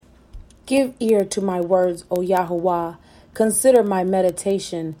Give ear to my words, O Yahuwah. Consider my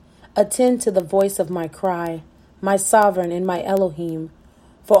meditation. Attend to the voice of my cry, my sovereign and my Elohim.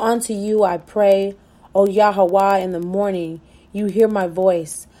 For unto you I pray, O Yahuwah, in the morning. You hear my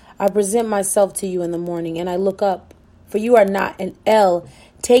voice. I present myself to you in the morning, and I look up. For you are not an El,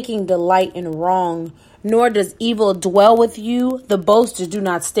 taking delight in wrong, nor does evil dwell with you. The boasters do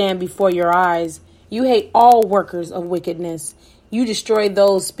not stand before your eyes. You hate all workers of wickedness. You destroy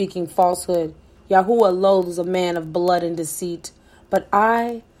those speaking falsehood. Yahuwah loathes a man of blood and deceit. But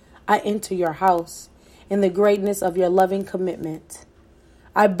I enter your house in the greatness of your loving commitment.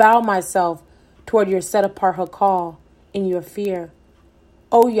 I bow myself toward your set-apart Hakal in your fear.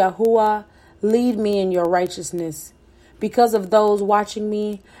 O Yahuwah, lead me in your righteousness. Because of those watching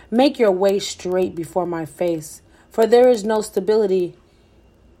me, make your way straight before my face. For there is no stability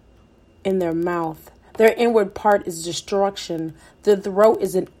in their mouth. Their inward part is destruction. The throat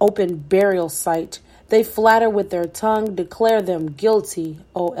is an open burial site. They flatter with their tongue. Declare them guilty,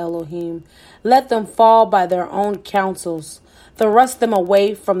 O Elohim. Let them fall by their own counsels. Thrust them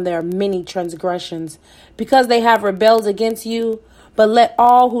away from their many transgressions, because they have rebelled against you. But let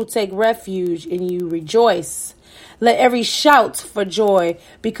all who take refuge in you rejoice. Let every shout for joy,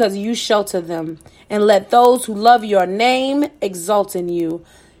 because you shelter them. And let those who love your name exult in you.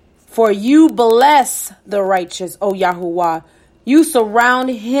 For you bless the righteous, O Yahuwah. You surround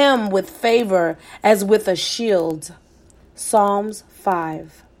him with favor as with a shield. Psalms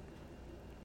 5.